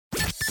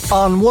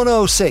On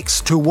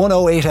 106 to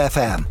 108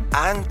 FM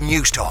and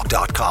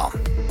newstalk.com.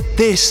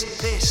 This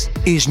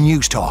is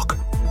Newstalk.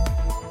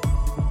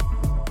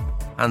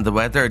 And the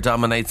weather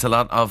dominates a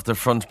lot of the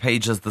front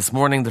pages this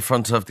morning. The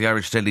front of the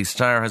Irish Daily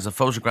Star has a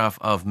photograph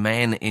of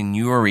men in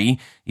Newry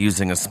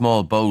using a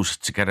small boat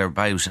to get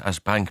about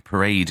at Bank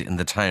Parade in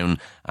the town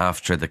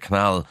after the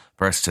canal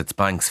burst its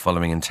banks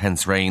following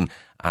intense rain.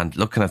 And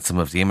looking at some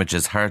of the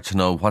images, hard to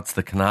know what's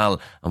the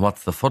canal and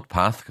what's the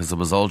footpath because it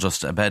was all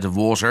just a bed of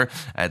water.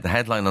 The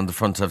headline on the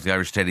front of the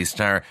Irish Daily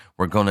Star,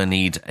 we're going to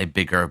need a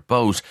bigger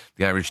boat.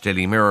 The Irish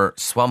Daily Mirror,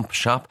 swamp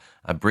shop.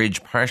 A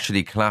bridge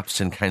partially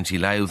collapsed in County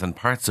Louth and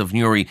parts of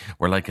Newry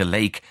were like a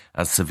lake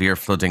as severe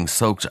flooding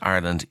soaked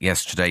Ireland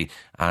yesterday.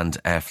 And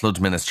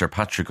Flood Minister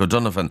Patrick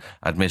O'Donovan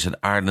admitted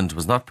Ireland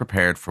was not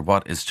prepared for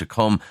what is to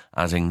come,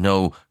 adding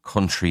no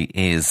country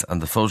is.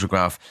 And the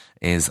photograph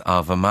is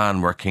of a man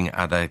working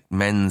at a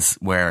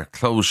menswear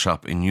clothes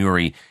shop in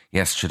Newry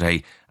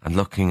yesterday. And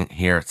looking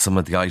here at some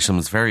of the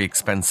items, very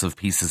expensive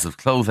pieces of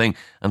clothing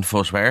and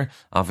footwear,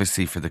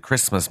 obviously for the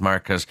Christmas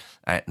market,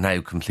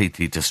 now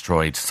completely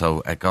destroyed.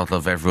 So God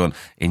love everyone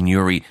in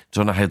Newry.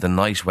 Don't know how the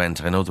night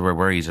went. I know they were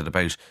worried at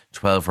about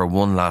 12 or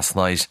 1 last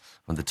night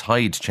when the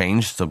tide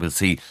changed. So we'll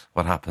see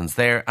what happens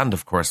there. And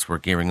of course, we're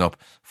gearing up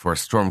for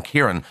Storm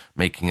Ciarán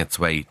making its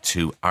way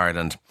to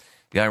Ireland.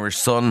 The Irish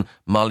Sun,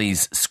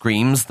 Molly's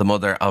screams. The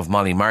mother of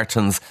Molly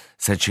Martins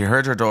said she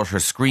heard her daughter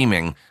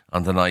screaming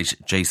on the night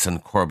Jason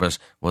Corbett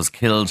was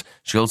killed.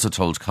 She also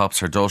told cops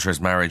her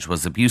daughter's marriage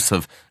was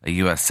abusive, a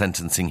US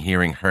sentencing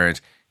hearing heard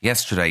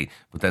yesterday.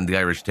 But then the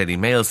Irish Daily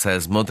Mail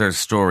says mother's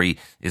story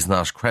is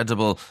not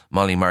credible.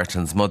 Molly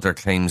Martin's mother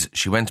claims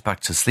she went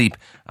back to sleep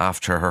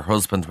after her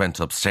husband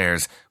went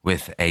upstairs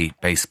with a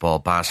baseball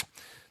bat.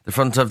 The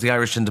front of the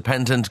Irish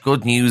Independent,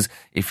 good news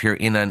if you're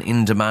in an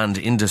in-demand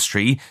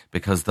industry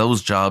because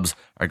those jobs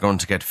are going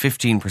to get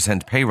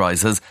 15% pay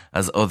rises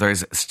as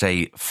others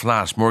stay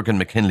flat. Morgan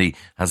McKinley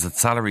has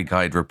its salary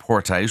guide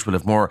report out. We'll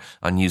have more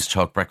on News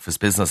Talk Breakfast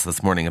Business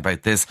this morning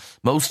about this.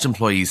 Most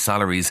employees'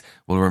 salaries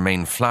will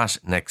remain flat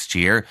next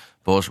year,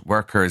 but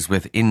workers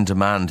with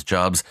in-demand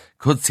jobs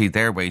could see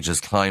their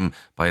wages climb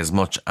by as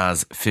much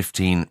as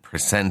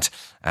 15%.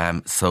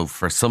 So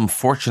for some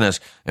fortunate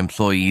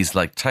employees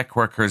like tech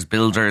workers,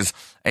 builders,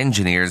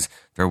 engineers,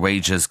 their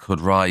wages could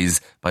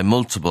rise by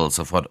multiples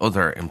of what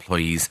other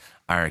employees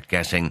are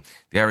getting.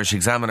 The Irish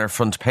Examiner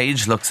front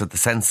page looks at the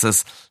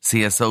census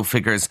CSO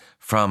figures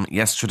from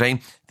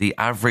yesterday. The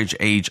average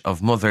age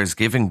of mothers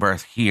giving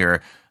birth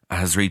here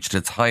has reached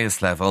its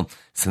highest level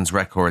since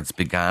records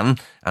began,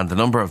 and the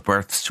number of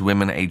births to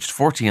women aged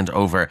 40 and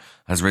over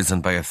has risen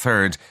by a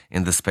third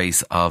in the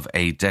space of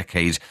a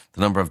decade.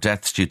 The number of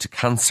deaths due to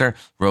cancer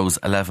rose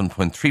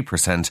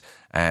 11.3%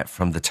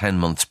 from the 10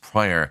 months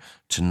prior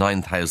to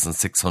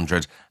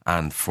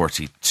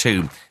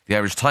 9,642. The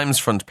Irish Times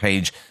front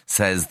page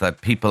says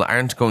that people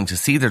aren't going to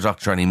see their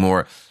doctor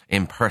anymore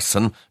in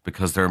person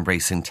because they're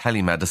embracing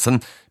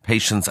telemedicine.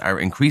 Patients are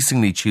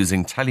increasingly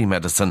choosing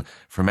telemedicine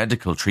for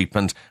medical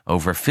treatment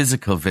over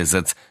physical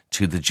visits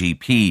to the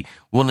GP.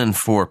 1 in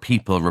 4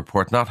 people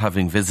report not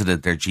having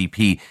visited their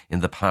GP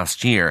in the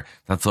past year.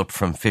 That's up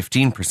from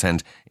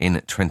 15%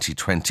 in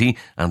 2020.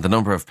 And the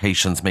number of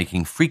patients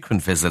making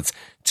frequent visits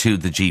to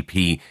the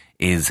GP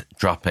is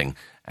dropping.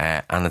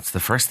 And it's the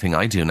first thing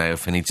I do now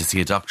if I need to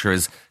see a doctor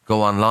is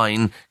go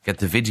online, get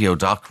the video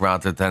doc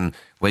rather than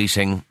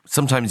waiting.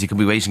 Sometimes you can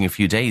be waiting a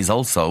few days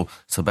also,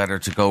 so better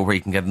to go where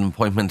you can get an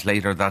appointment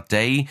later that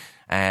day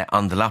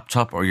on the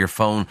laptop or your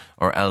phone,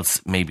 or else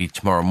maybe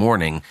tomorrow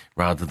morning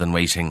rather than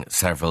waiting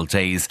several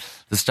days.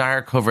 The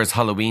Star covers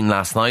Halloween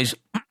last night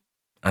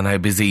and how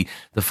busy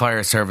the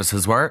fire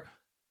services were.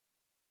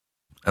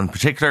 In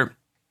particular,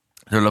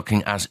 they're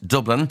looking at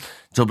Dublin.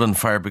 Dublin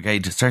Fire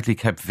Brigade certainly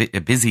kept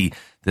busy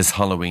this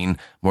Halloween.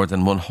 More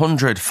than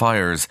 100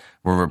 fires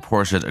were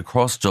reported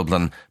across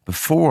Dublin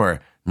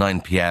before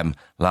 9 p.m.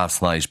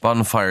 last night.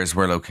 Bonfires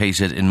were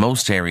located in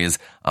most areas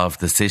of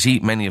the city.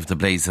 Many of the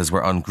blazes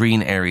were on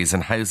green areas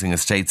and housing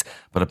estates,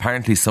 but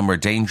apparently some were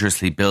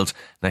dangerously built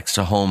next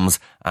to homes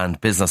and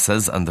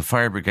businesses, and the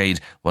fire brigade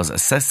was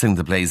assessing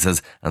the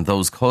blazes, and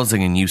those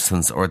causing a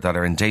nuisance or that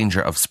are in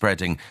danger of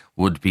spreading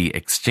would be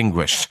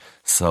extinguished.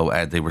 So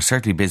they were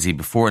certainly busy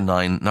before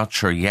 9. Not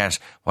sure yet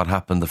what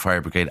happened the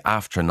fire brigade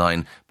after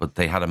 9, but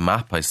they had a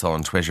map I saw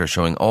on Twitter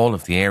showing all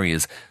of the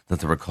areas that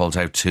they were called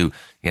out to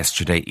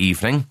yesterday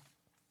evening.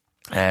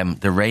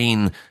 The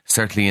rain,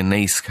 certainly in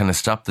Naas, kind of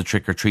stopped the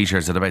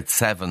trick-or-treaters at about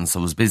 7, so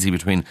it was busy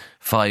between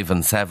 5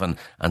 and 7,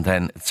 and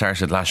then it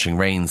started lashing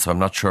rain, so I'm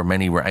not sure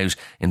many were out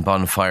in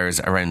bonfires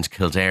around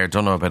Kildare.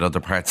 Don't know about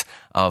other parts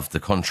of the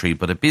country,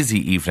 but a busy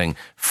evening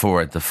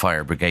for the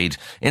fire brigade.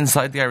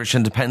 Inside the Irish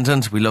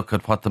Independent, we look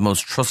at what the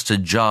most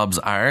trusted jobs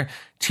are.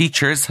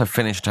 Teachers have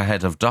finished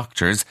ahead of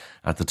doctors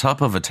at the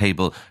top of a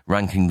table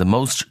ranking the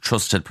most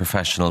trusted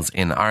professionals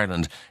in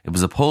Ireland. It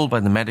was a poll by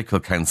the Medical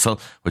Council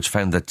which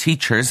found that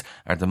teachers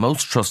are the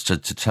most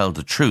trusted to tell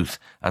the truth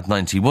at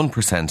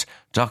 91%.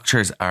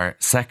 Doctors are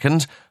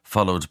second,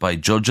 followed by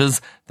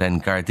judges,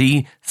 then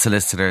Gardaí,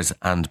 solicitors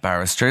and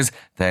barristers.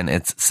 Then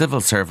it's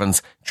civil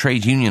servants,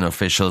 trade union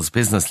officials,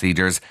 business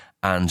leaders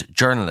and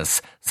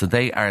journalists. So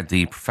they are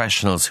the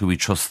professionals who we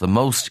trust the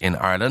most in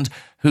Ireland.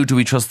 Who do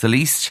we trust the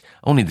least?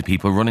 Only the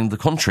people running the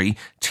country.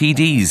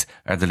 TDs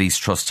are the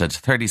least trusted,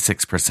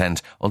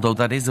 36%, although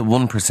that is a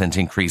 1%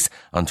 increase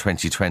on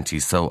 2020.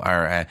 So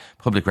our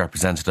public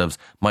representatives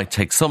might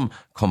take some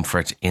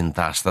comfort in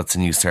that. That's a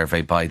new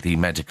survey by the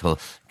Medical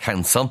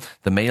Council.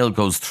 The Mail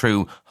goes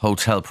through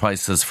hotel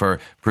prices for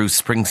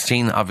Bruce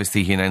Springsteen.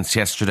 Obviously, he announced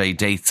yesterday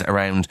dates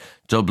around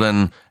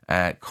Dublin,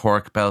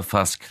 Cork,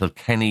 Belfast,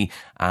 Kilkenny,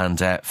 and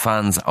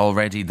fans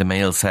already, the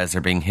Mail says,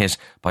 are being hit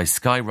by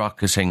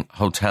skyrocketing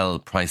hotel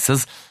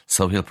prices.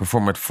 So he'll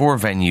perform at 4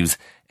 venues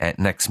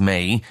next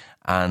May,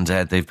 and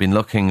they've been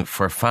looking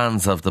for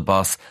fans of the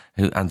boss,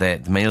 and the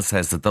Mail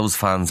says that those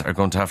fans are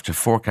going to have to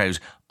fork out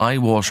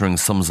eye-watering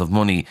sums of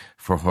money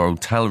for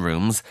hotel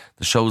rooms.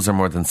 The shows are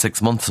more than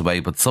 6 months away,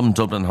 but some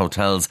Dublin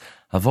hotels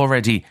have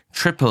already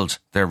tripled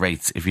their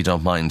rates, if you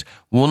don't mind.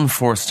 One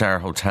 4-star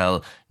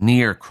hotel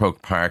near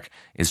Croke Park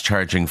is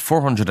charging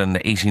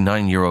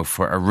 €489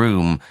 for a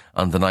room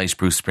on the night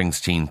Bruce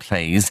Springsteen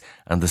plays,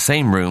 and the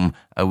same room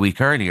a week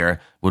earlier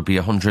would be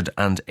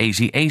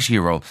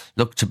 €188.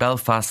 Look to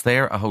Belfast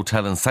there, a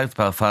hotel in South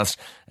Belfast.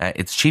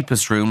 Its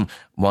cheapest room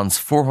wants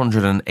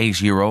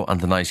 €408 on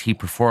the night he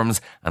performs,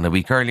 and a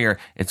week earlier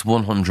it's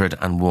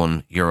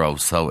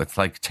 €101. So it's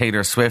like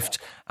Taylor Swift,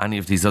 any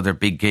of these other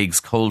big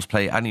gigs,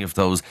 Coldplay, any of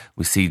those,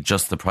 we see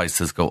just the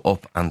prices go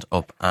up and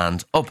up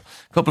and up.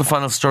 A couple of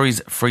final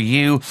stories for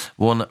you.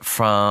 One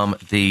from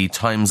the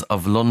Times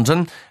of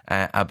London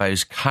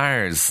about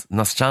cars,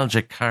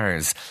 nostalgic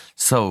cars.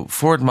 So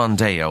Ford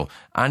Mondeo,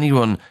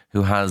 anyone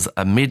who has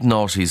a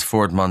mid-noughties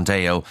Ford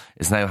Mondeo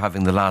is now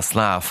having the last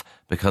laugh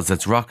because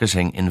it's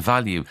rocketing in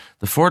value.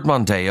 The Ford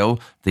Mondeo,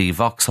 the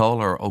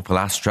Vauxhall or Opel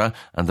Astra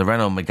and the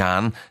Renault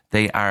Megane,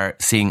 they are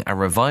seeing a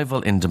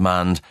revival in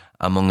demand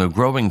among a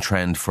growing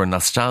trend for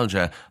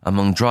nostalgia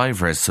among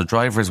drivers. So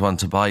drivers want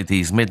to buy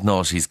these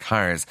mid-noughties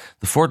cars.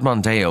 The Ford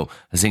Mondeo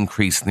has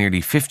increased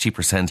nearly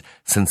 50%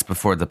 since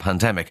before the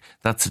pandemic.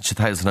 That's a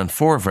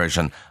 2004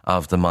 version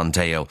of the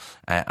Mondeo.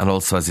 And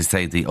also, as you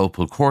say, the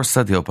Opel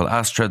Corsa, the Opel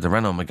Astra, the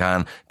Renault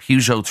Megane,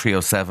 Peugeot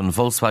 307,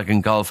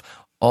 Volkswagen Golf,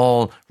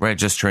 all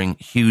registering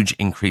huge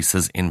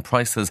increases in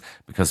prices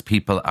because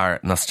people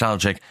are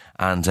nostalgic,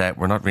 and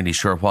we're not really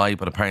sure why,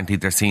 but apparently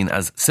they're seen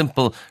as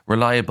simple,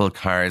 reliable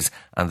cars,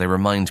 and they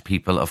remind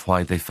people of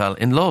why they fell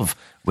in love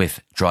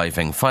with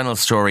driving. Final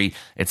story,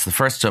 it's the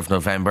 1st of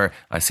November.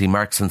 I see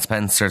Marks and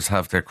Spencer's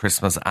have their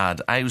Christmas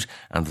ad out,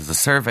 and there's a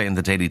survey in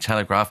the Daily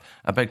Telegraph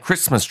about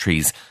Christmas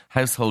trees.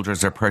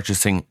 Householders are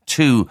purchasing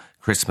 2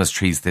 Christmas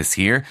trees this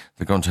year.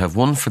 They're going to have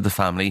one for the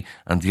family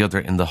and the other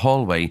in the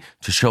hallway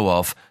to show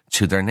off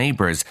to their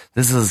neighbours.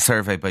 This is a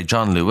survey by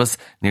John Lewis.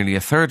 Nearly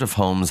a third of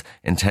homes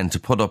intend to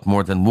put up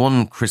more than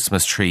 1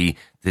 Christmas tree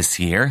this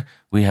year.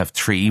 We have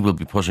 3. We'll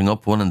be putting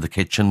up 1 in the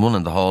kitchen, 1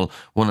 in the hall,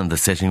 1 in the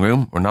sitting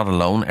room. We're not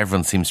alone.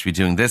 Everyone seems to be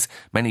doing this.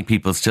 Many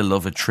people still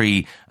love a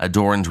tree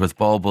adorned with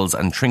baubles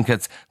and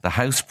trinkets. The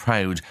House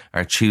Proud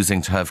are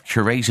choosing to have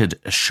curated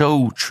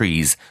show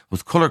trees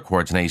with colour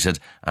coordinated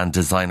and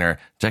designer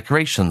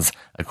decorations,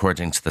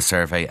 according to the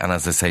survey. And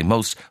as I say,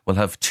 most will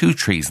have 2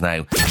 trees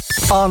now.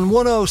 On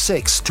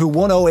 106 to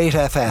 108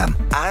 FM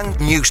and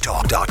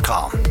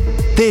newstalk.com.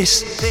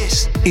 This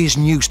is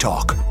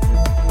Newstalk.